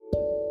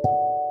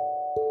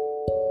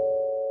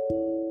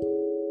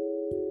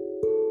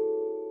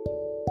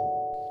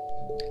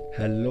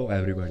Hello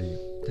everybody.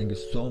 Thank you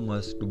so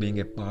much to being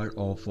a part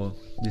of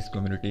this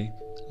community.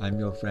 I'm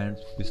your friend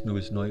Vishnu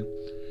Visnoy.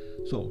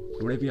 So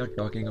today we are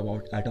talking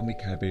about atomic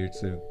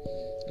habits.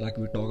 Like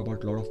we talk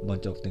about a lot of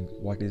bunch of things.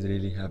 What is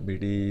really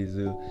habit is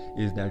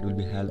that will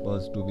be help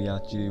us to be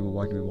achieve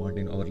what we want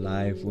in our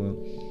life.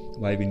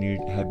 Why we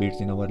need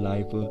habits in our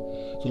life.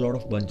 So a lot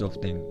of bunch of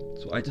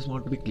things. So I just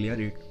want to be clear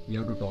it. We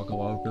have to talk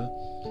about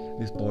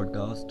this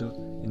podcast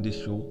in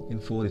this show in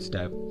 4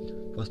 steps.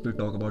 First, we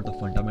talk about the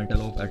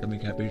fundamental of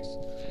atomic habits,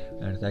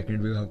 and second,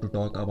 we have to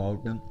talk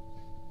about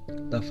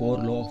the 4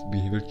 law of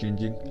behavior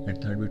changing, and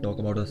third, we talk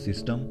about the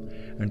system,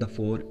 and the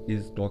 4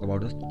 is talk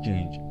about the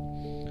change.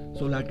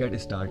 So let's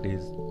get started.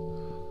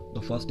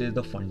 The first is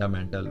the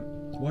fundamental.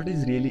 What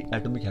is really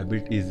atomic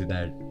habit? Is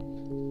that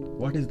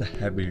what is the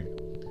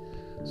habit?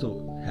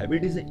 So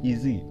habit is an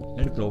easy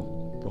and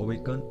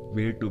provoking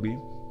way to be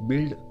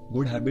build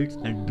good habits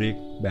and break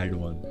bad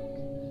ones.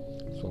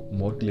 So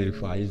more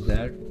clarifies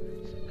that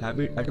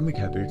atomic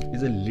habits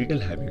is a little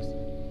habits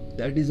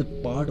that is a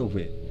part of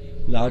a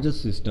larger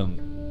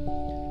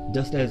system.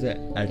 Just as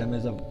an atom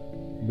is a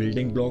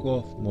building block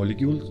of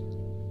molecules,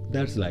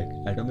 that's like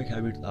atomic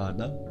habits are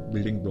the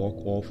building block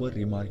of a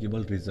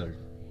remarkable result.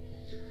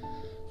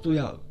 So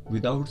yeah,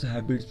 without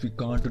habits we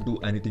can't do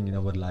anything in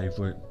our life.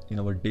 In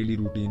our daily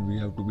routine we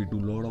have to be do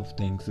lot of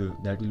things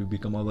that will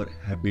become our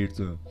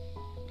habits.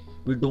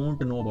 We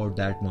don't know about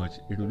that much,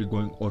 it will be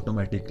going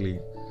automatically.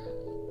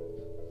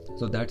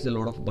 So that's a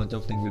lot of bunch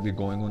of things will be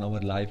going on our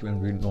life and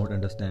we not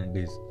understand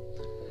this.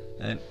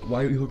 And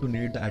why we have to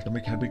need the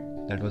atomic habit?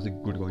 That was a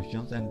good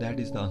question, and that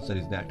is the answer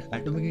is that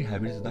atomic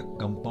habit is the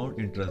compound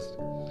interest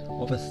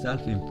of a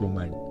self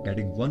improvement,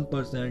 getting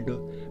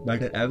 1%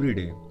 better every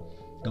day,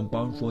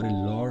 compound for a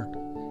lot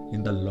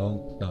in the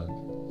long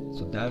term.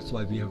 So that's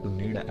why we have to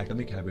need an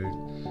atomic habit.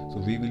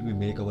 So we will be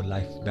make our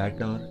life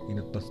better in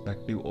a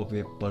perspective of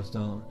a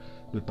person,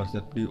 to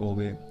perspective of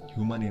a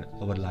human in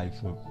our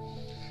life.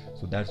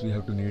 So that's we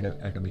have to need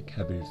atomic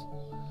habits.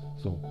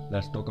 So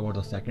let's talk about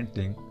the second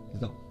thing is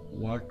the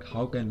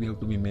how can we have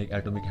to be make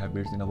atomic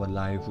habits in our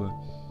life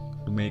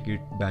to make it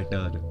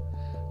better.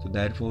 So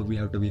therefore we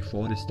have to be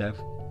 4 steps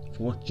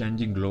for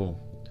changing law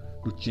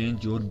to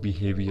change your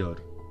behavior,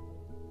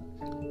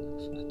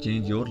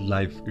 change your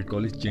life. It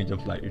call it change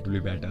of life, it will be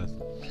better.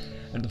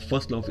 And the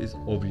first law is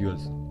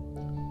obvious.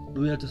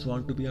 Do you just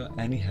want to be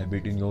any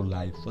habit in your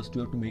life? First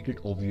you have to make it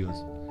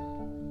obvious.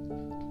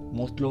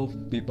 Most of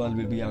people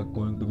will be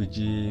going to be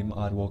gym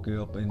or waking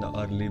up in the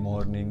early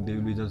morning. They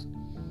will be just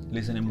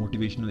listen a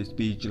motivational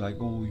speech like,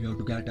 oh, you have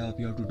to get up,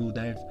 you have to do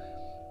that.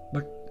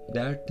 But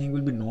that thing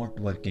will be not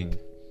working.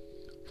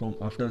 From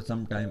after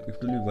some time, it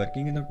will be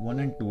working in that 1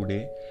 and 2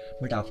 day,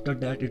 but after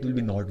that it will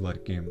be not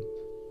working.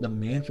 The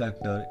main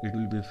factor it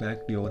will be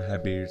affect your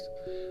habits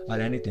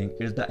or anything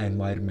is the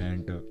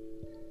environment.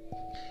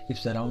 If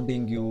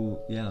surrounding you,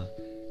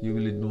 you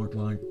will not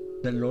want.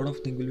 A lot of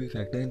things will be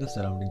factor in the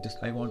surrounding. Just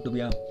I want to be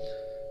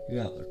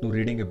to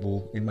reading a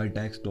book in my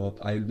desktop.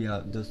 I will be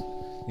just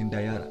in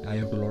there. I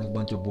have to lot of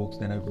bunch of books.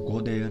 Then I have to go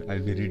there. I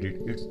will be read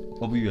it. It's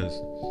obvious.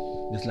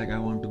 Just like I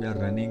want to be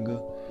running,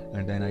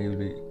 and then I will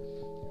be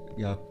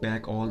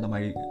pack all the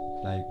my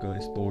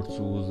sports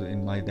shoes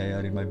in my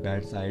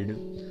bedside.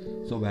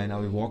 So when I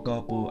will walk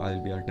up, I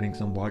will be drink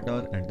some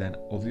water, and then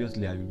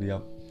obviously I will be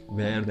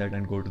wear that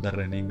and go to the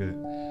running.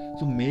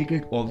 So make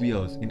it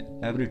obvious in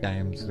every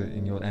times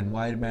in your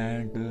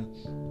environment.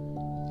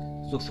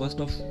 So first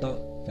of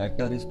the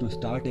factor is to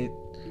start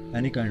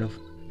any kind of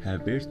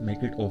habits,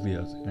 make it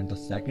obvious, and the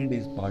second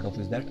is part of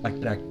is that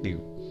attractive.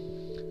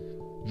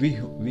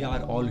 We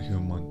are all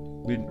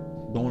human. We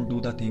don't do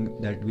the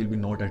thing that will be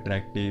not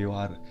attractive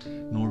or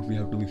not. We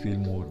have to be feel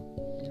more,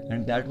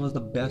 and that was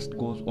the best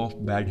cause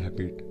of bad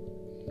habit.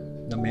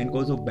 The main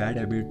cause of bad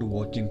habit to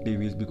watching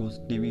TVs, because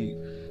TV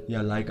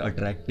like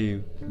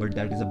attractive, but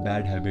that is a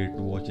bad habit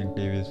to watching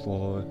TVs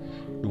for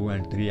 2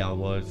 and 3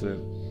 hours.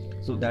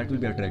 So that will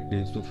be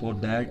attractive. So for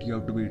that you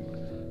have to be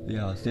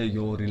say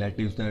your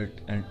relatives that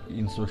and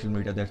in social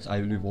media that I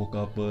will be woke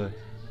up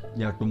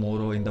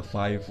tomorrow in the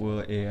 5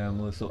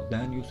 a.m. So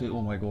then you say,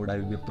 oh my god, I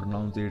will be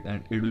pronounce it,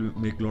 and it will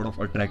make lot of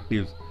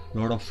attractives,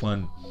 lot of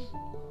fun.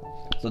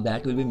 So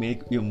that will be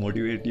make you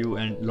motivate you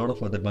and lot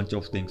of other bunch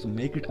of things. So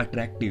make it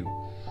attractive.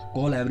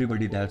 Call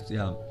everybody that's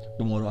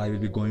tomorrow I will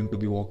be going to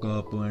be woke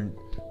up, and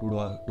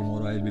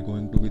tomorrow I will be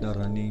going to be the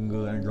running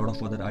and lot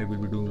of other I will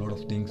be doing lot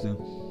of things.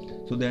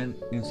 So then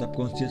in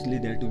subconsciously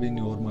that will be in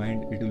your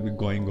mind, it will be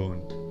going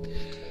on.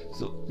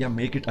 So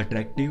make it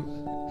attractive.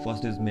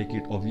 First is make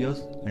it obvious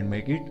and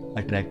make it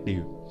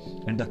attractive,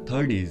 and the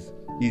third is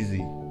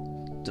easy.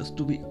 Just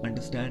to be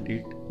understand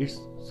it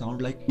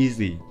sound like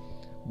easy,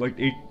 but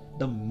it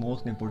the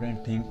most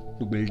important thing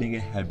to building a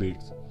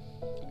habits.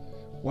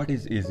 What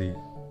is easy?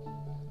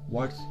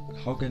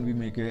 How can we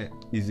make it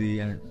easy,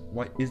 and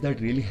why is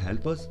that really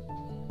help us?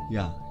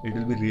 It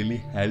will be really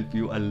help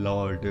you a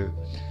lot.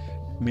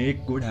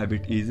 Make good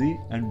habit easy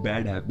and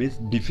bad habits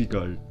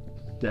difficult.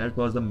 That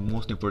was the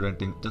most important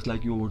thing. Just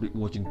like you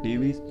watching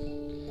TVs,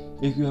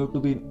 if you have to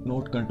be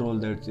not control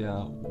that,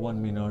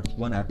 1 minute,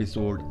 one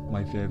episode,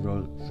 my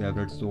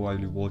favorite show, I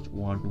will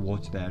want to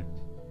watch that,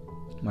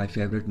 my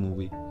favorite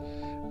movie,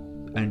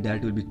 and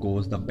that will be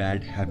cause the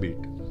bad habit.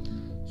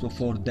 So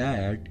for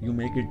that you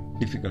make it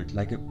difficult,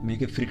 like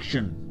make a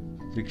friction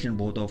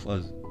both of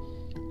us,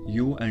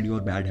 you and your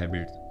bad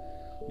habits.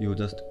 You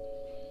just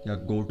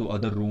go to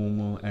other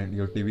room and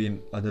your TV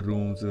in other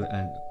rooms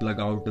and plug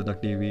out the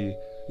TV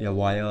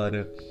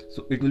wire,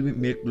 so it will be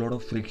make lot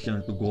of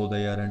friction to go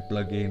there and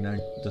plug in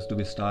and just to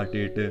be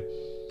started.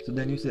 So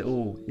then you say,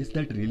 oh, is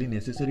that really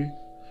necessary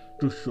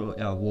to show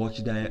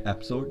watch the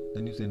episode?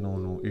 Then you say,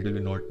 no, it will be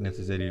not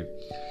necessary.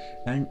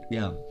 And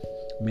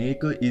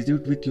make easy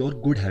with your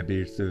good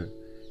habits,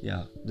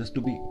 just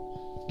to be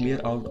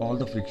clear out all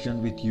the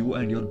friction with you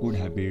and your good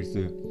habits.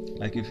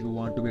 Like if you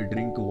want to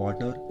drink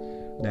water,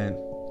 then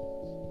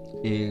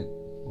a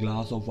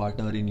glass of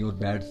water in your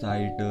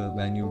bedside,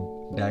 when you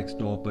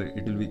stop,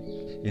 it will be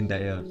in the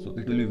air, so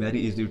it will be very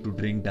easy to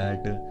drink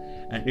that,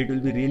 and it will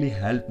be really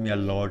help me a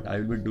lot. I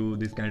will do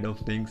this kind of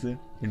things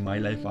in my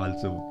life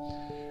also.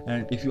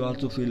 And if you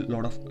also feel a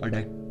lot of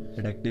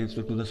addictive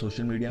to the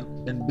social media,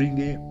 then bring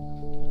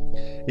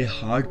a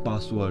hard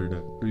password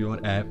to your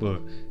app.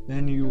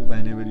 Then you,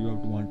 whenever you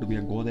have to want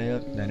to go there,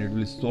 then it will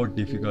be so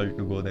difficult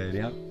to go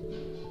there.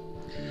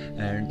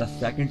 And the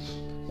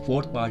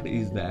fourth part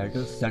is that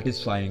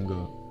satisfying,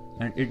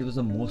 and it was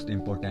the most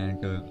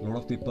important. A lot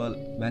of people,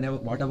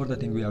 whatever the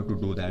thing we have to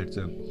do, that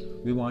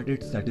we want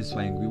it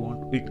satisfying, we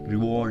want it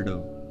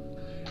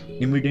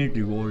immediate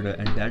reward,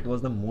 and that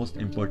was the most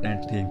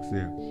important things.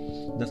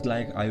 Just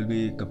like I will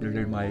be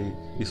completed my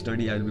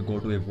study, I will be go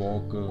to a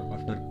walk,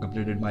 after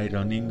completed my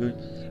running,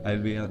 I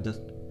will be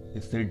just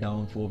sit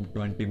down for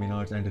 20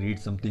 minutes and read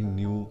something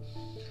new.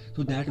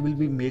 So that will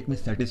be make me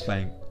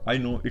satisfying. I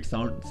know it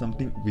sounds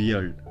something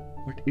weird,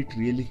 but it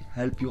really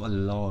help you a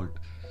lot.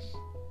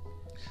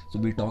 So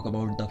we talk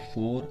about the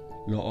 4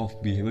 law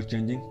of behavior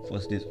changing.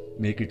 First is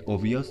make it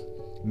obvious,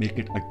 make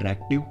it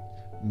attractive,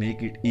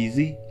 make it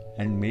easy,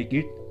 and make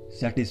it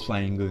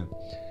satisfying.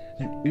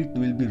 And it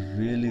will be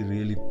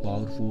really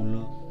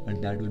powerful,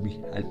 and that will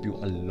be help you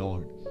a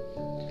lot.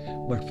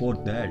 But for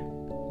that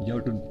you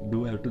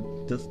have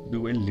to just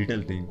do a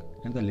little thing,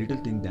 and the little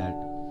thing that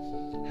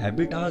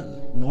habit are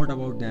not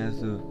about this,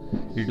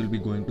 it will be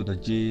going to the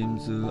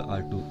gyms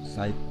or to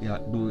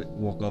do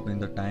walk up in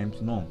the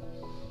times. No,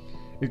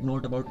 it's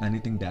not about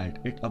anything that.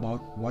 It's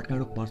about what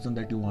kind of person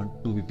that you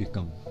want to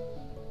become,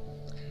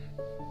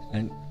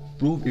 and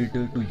prove it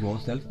to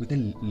yourself with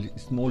a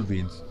small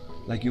wins.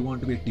 Like you want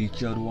to be a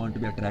teacher, you want to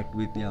be attract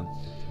with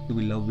to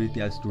be love with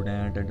a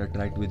student and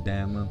attract with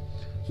them.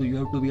 So you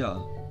have to be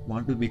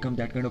want to become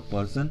that kind of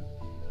person.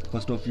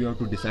 First off, you have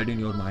to decide in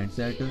your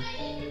mindset,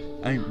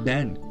 and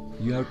then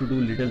you have to do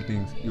little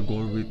things. You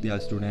go with the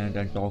student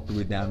and talk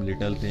with them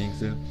little things.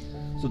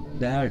 So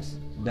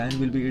then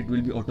it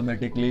will be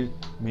automatically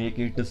make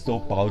it so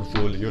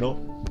powerful.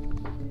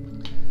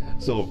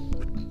 So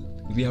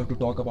we have to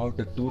talk about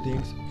the 2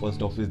 things.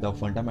 First off is the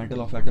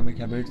fundamental of atomic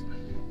habits.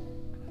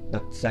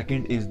 The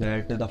second is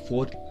that the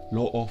 4th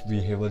law of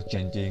behavior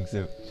changing.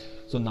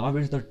 So now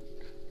it's the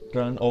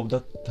turn of the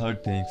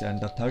third things,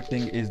 and the third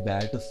thing is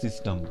that the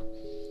system.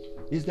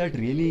 Is that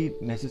really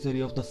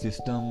necessary of the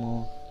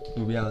system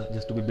to be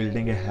just to be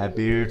building a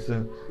habits?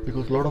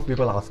 Because a lot of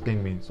people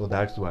asking me, so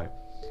that's why.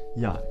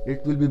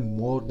 It will be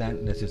more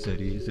than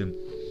necessary.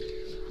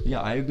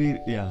 I will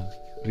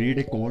read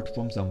a quote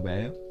from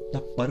somewhere. The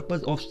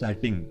purpose of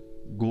setting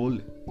goal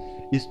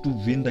is to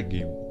win the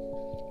game.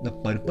 The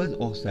purpose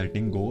of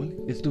setting goal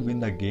is to win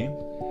the game,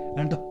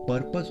 and the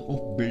purpose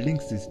of building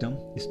system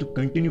is to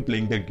continue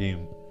playing the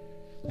game.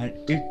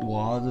 And it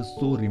was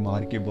so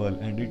remarkable,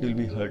 and it will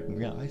be hurt.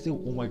 I say,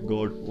 oh my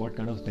god, what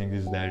kind of thing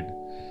is that?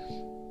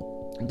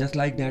 Just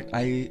like that,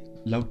 I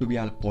love to be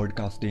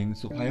podcasting,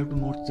 so I have to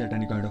not set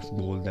any kind of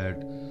goal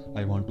that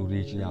I want to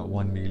reach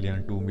 1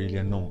 million, 2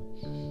 million. No,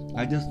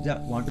 I just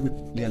want to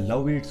be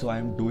love it, so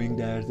I'm doing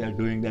that,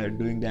 doing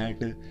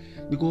that,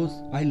 because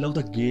I love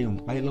the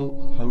game. I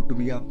love how to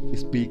be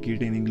speak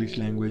it in English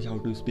language, how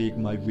to speak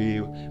my way,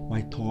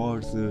 my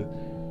thoughts,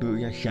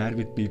 to share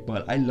with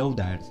people. I love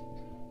that.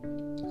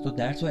 So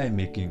that's why I'm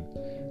making.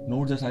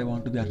 Not just I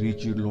want to be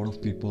reach a lot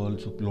of people.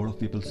 So a lot of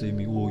people say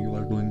me, oh, you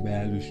are doing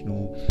well,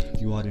 Vishnu,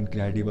 you are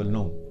incredible.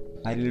 No,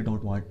 I really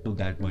don't want to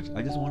that much.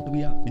 I just want to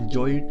be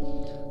enjoy it.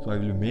 So I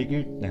will make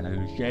it, then I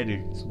will share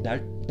it. So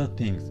that's the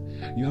things.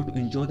 You have to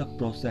enjoy the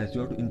process.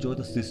 You have to enjoy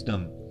the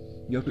system.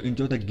 You have to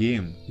enjoy the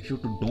game. If you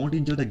don't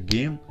enjoy the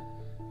game,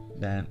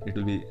 then it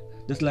will be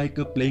just like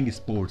playing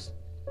sports.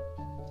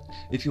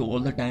 If you all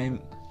the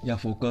time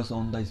focus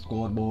on the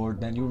scoreboard,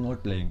 then you're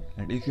not playing.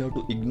 And if you have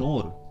to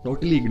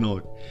totally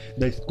ignore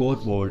the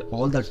scoreboard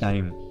all the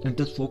time and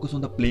just focus on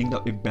the playing a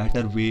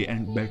better way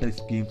and better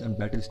schemes and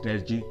better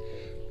strategy,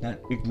 then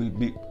it will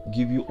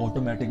give you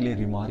automatically a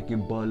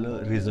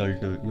remarkable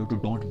result. You have to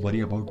don't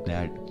worry about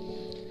that.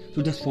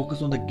 So just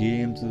focus on the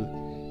games,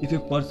 If a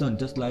person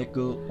just like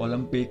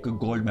Olympic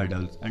gold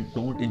medals and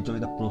don't enjoy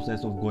the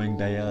process of going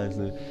there,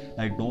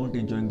 like don't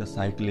enjoying the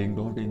cycling,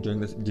 don't enjoying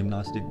the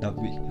gymnastic,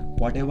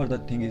 whatever the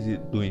thing is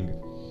doing,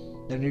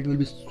 then it will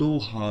be so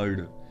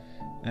hard.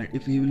 And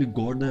if he will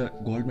got the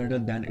gold medal,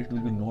 then it will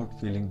be not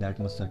feeling that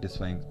much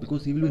satisfying,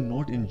 because he will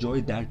not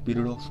enjoy that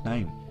period of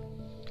time.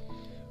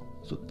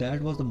 So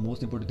that was the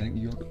most important thing.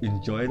 You have to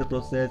enjoy the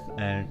process,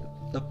 and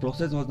the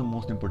process was the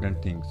most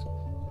important things.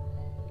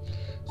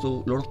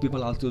 So a lot of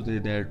people also say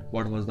that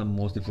what was the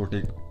most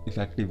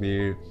effective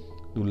way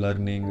to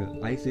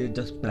learning. I say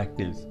just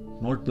practice,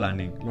 not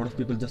planning. A lot of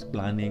people just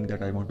planning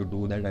that I want to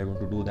do that, I want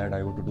to do that,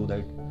 I want to do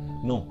that.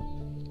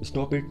 No,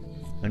 stop it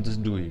and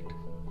just do it.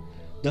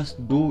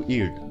 Just do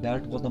it.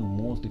 That was the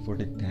most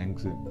important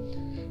things.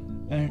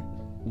 And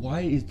why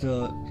is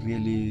the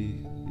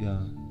really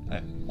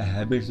a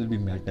habits will be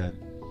matter?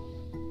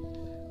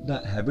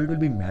 The habit will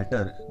be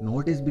matter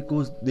not is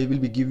because they will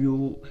be give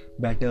you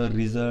better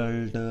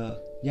result.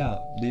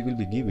 They will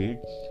be give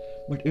it,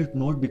 but it's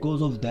not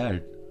because of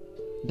that.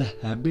 The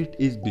habit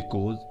is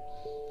because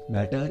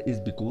matter is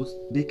because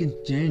they can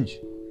change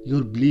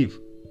your belief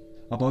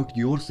about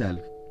yourself,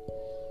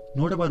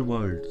 not about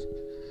words.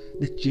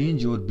 They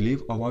change your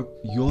belief about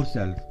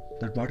yourself,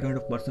 that what kind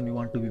of person you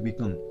want to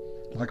become,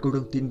 what kind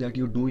of thing that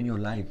you do in your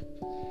life.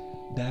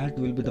 That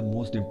will be the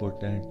most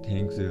important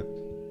things.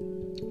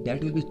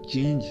 That will be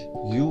change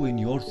you in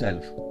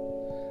yourself.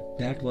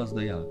 That was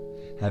the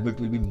habit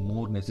will be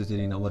more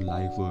necessary in our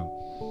life.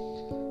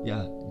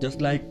 Just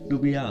like to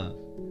be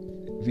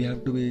we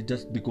have to be,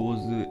 just because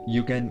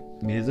you can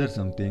measure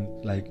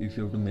something, like if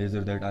you have to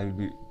measure that I will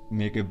be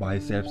make a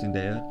biceps in the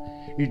air,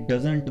 it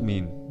doesn't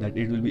mean that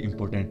it will be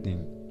important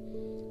thing.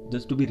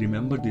 Just to be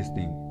remember this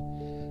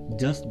thing,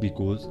 just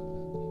because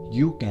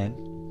you can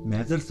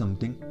measure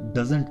something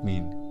doesn't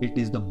mean it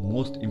is the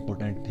most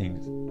important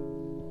things.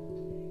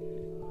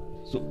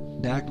 So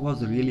that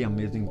was really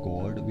amazing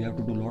God. We have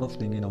to do a lot of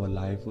things in our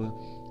life,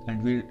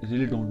 and we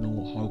really don't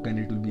know how can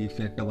it will be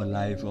affect our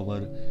life,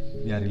 our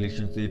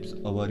relationships,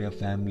 our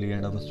family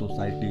and our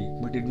society,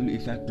 but it will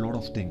affect a lot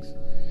of things.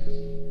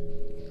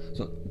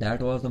 So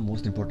that was the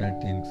most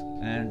important things.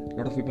 And a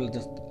lot of people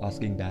just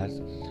asking that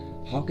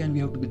how can we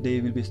have to be, they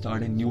will be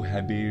starting new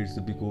habits,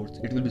 because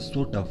it will be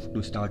so tough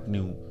to start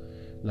new,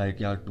 like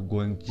to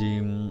going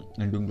gym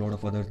and doing a lot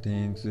of other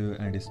things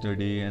and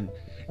study and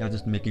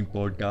just making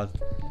podcasts.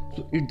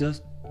 So it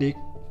just take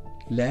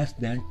less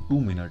than 2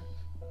 minutes.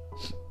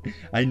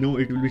 I know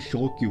it will be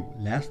shock you,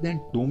 less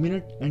than 2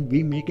 minutes and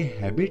we make a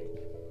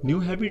habit, new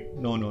habit.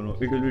 No,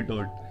 it will be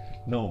not.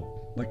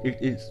 No, but it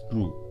is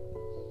true.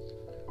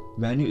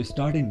 When you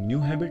start a new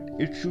habit,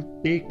 it should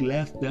take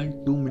less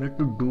than 2 minutes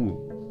to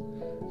do.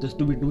 Just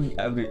to be doing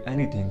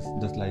anything.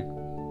 Just like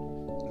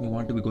you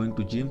want to be going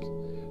to gym,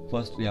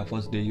 first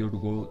day you have to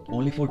go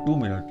only for 2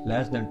 minutes,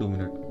 less than 2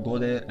 minutes, go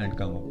there and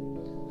come up.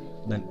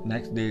 Then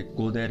next day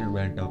go there and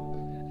went up.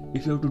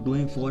 If you have to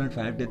doing 4 and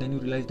 5 days, then you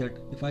realize that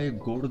if I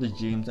go to the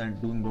gyms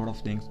and doing a lot of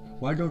things,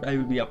 why don't I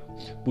will be up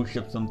push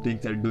up some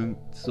things and doing,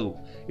 so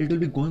it will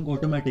be going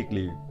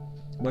automatically.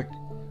 But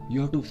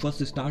you have to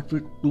first start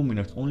with 2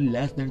 minutes, only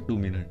less than 2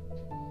 minutes,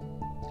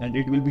 and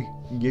it will be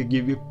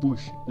give you a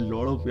push,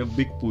 a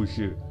big push.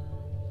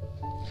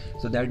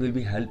 So that will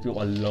be help you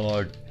a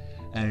lot.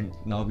 And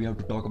now we have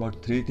to talk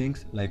about 3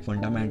 things, like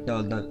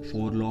fundamental, the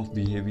 4 law of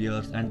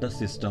behaviors and the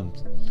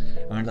systems,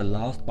 and the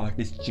last part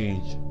is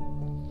change.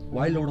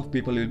 Why a lot of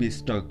people will be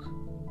stuck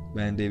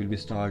when they will be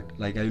start,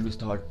 like I will be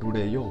start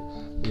today,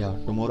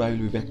 tomorrow I will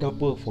be wake up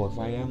for 5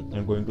 am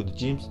and going to the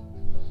gyms.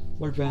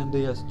 But when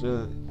they just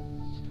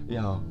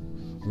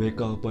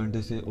wake up and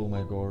they say, oh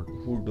my god,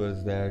 who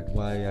does that,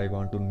 why I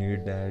want to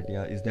need that,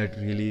 is that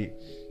really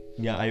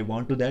I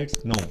want to that.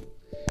 No,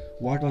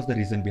 what was the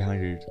reason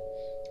behind it?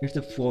 It's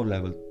a 3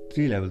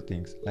 level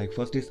things. Like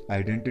first is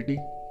identity,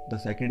 the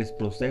second is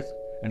process,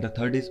 and the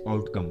third is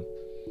outcome.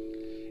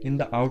 In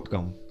the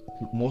outcome,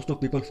 most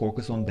of people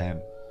focus on them.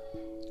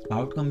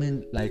 Outcome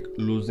in like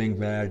losing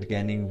weight,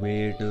 gaining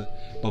weight,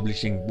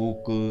 publishing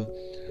book,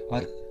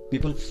 or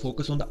people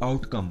focus on the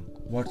outcome,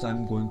 what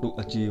I'm going to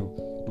achieve.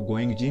 To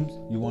going gyms,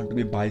 you want to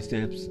be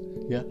biceps,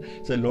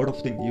 so a lot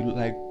of things, you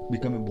like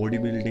become a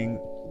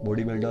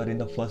bodybuilder in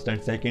the first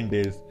and second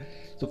days.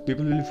 So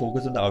people will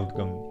focus on the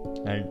outcome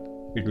and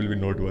it will be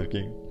not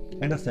working.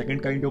 And the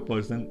second kind of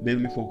person, they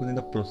will be focusing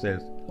the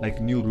process,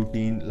 like new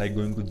routine, like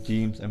going to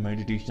gyms and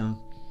meditations.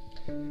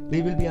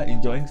 They will be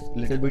enjoying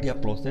little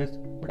bit process,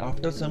 but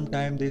after some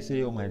time they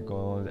say, oh my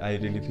god, I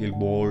really feel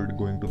bored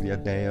going to be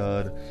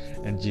there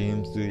and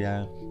gyms.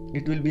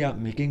 It will be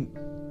making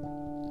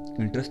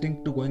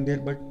interesting to going there,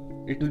 but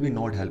it will be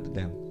not help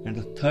them. And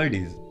the third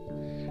is,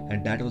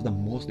 and that was the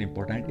most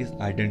important, is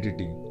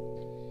identity.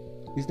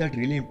 Is that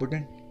really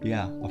important?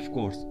 Yeah, of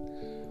course.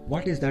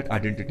 What is that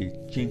identity?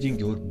 Changing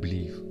your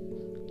belief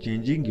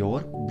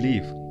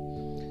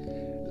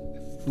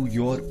to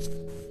your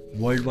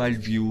worldwide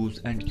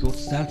views and your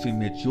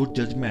self-image, your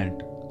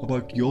judgment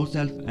about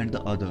yourself and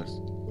the others.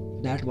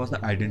 That was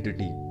the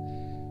identity.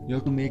 You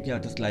have to make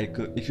just like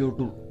if you have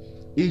to,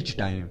 each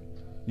time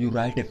You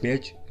write a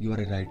page, you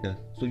are a writer.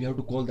 So you have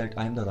to call that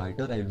I am the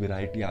writer. I will be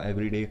writing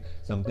every day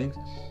some things.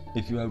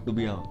 If you have to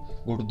be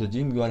go to the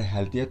gym, you are a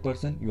healthier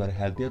person. You are a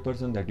healthier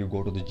person that you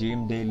go to the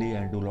gym daily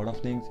and do a lot of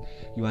things.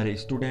 You are a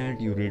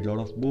student. You read a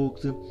lot of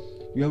books.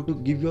 You have to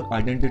give your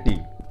identity.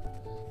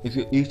 If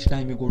you each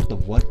time you go to the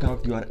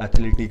workout, you are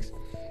athletics.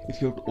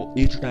 If you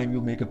each time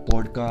you make a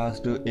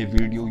podcast, a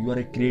video, you are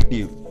a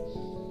creative.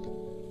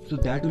 So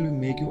that will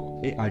make you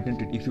a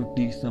identity. If you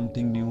teach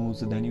something new,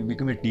 so then you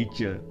become a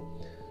teacher.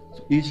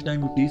 So each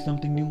time you teach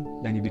something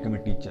new, then you become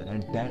a teacher,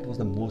 and that was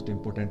the most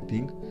important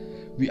thing.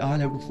 We all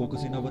have to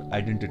focus in our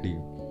identity.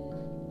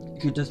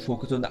 If you just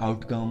focus on the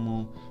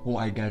outcome, oh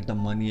I get the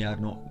money or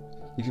no.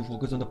 If you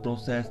focus on the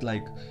process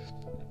like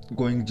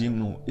going gym,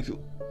 no. If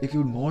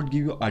you not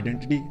give your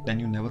identity, then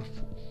you never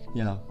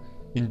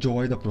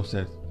enjoy the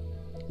process.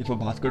 If a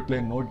basket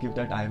player not give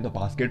that I am the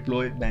basket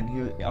player, then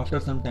he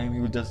after some time he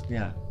will just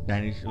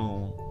vanish.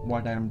 Oh,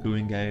 what I am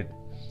doing it,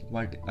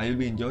 what I will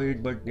be enjoy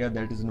it, but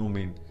that is no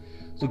mean.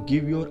 So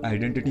give your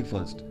identity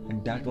first,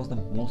 and that was the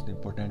most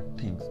important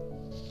things.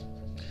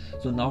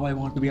 So now I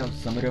want to be a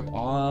summary of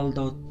all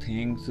the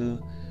things,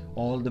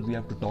 all that we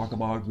have to talk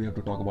about. We have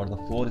to talk about the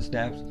 4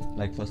 steps.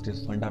 Like first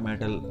is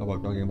fundamental,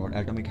 about talking about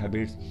atomic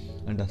habits,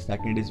 and the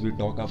second is we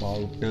talk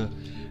about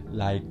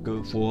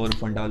 4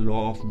 fundamental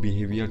law of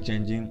behavior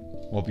changing: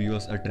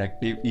 obvious,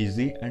 attractive,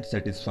 easy, and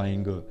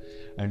satisfying.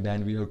 And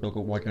then we have to talk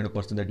about what kind of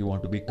person that you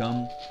want to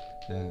become,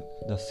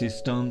 the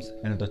systems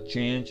and the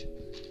change.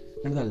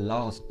 And the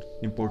last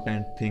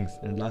important things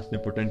and last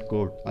important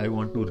quote I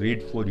want to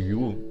read for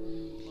you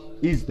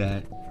is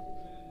that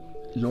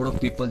a lot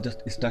of people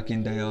just stuck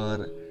in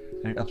there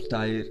and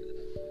upside.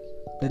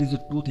 There is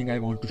a 2 thing I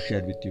want to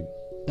share with you.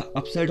 The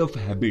upside of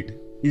habit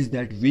is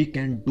that we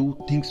can do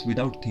things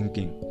without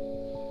thinking,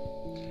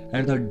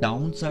 and the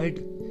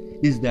downside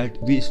is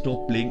that we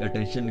stop paying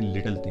attention in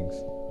little things.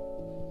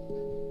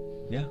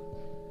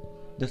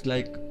 Just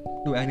like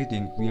to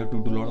anything, we have to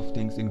do a lot of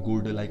things in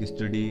good, like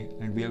study,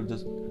 and we have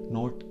just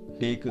not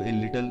take a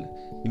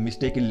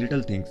mistake in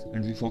little things,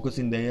 and we focus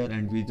in there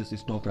and we just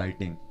stop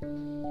writing.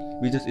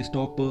 We just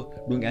stop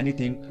doing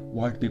anything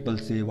what people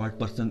say,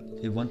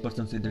 if one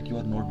person say that you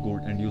are not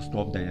good, and you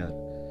stop there.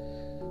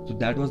 So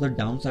that was the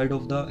downside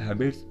of the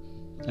habits,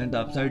 and the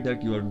upside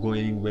that you are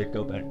going, wake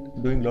up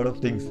and doing a lot of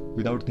things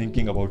without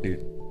thinking about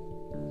it.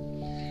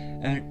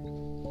 And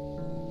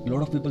a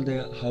lot of people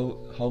there,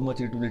 how much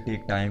it will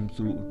take time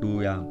to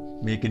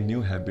make a new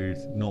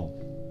habits. No,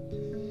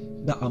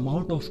 the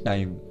amount of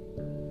time,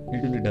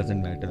 it really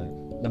doesn't matter.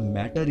 The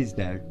matter is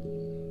that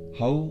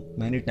how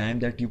many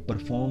times that you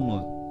perform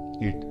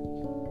it.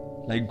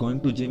 Like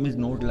going to gym is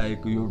not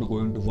like you have to go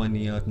into 1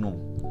 year. No,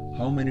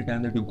 how many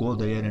times that you go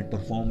there and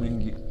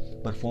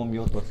perform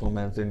your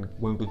performance and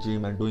going to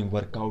gym and doing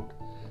workout.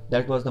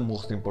 That was the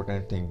most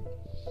important thing.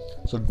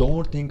 So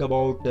don't think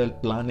about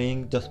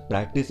planning, just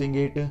practicing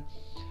it,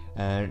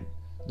 and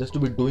just to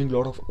be doing a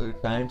lot of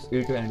times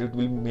it, and it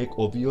will make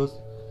obvious.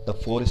 The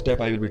 4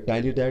 step I will be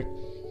tell you that,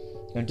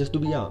 and just to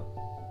be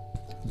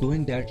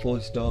doing that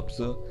 4 steps.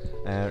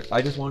 And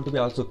I just want to be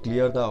also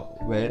clear the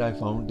where I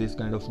found this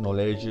kind of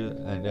knowledge,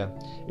 and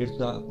it's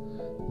the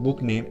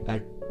book named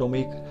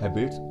Atomic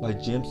Habits by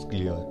James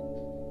Clear.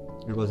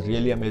 It was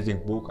really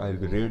amazing book. I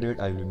will read it.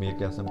 I will make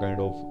some kind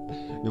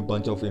of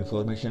bunch of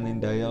information in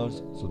there,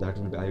 so that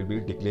I will be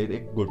declare a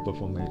good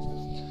performance.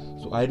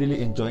 So I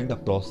really enjoying the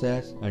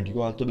process, and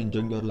you also be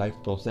enjoying your life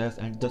process,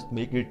 and just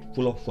make it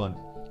full of fun,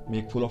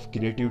 make full of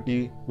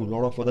creativity, do a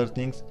lot of other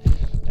things.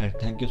 And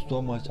thank you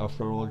so much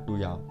after all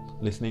to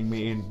listening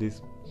me in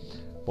this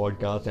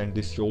podcast and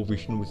this show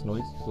Vishnu with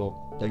Noise. So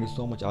thank you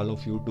so much all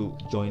of you to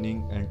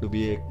joining and to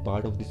be a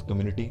part of this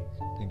community.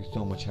 Thank you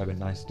so much. Have a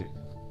nice day.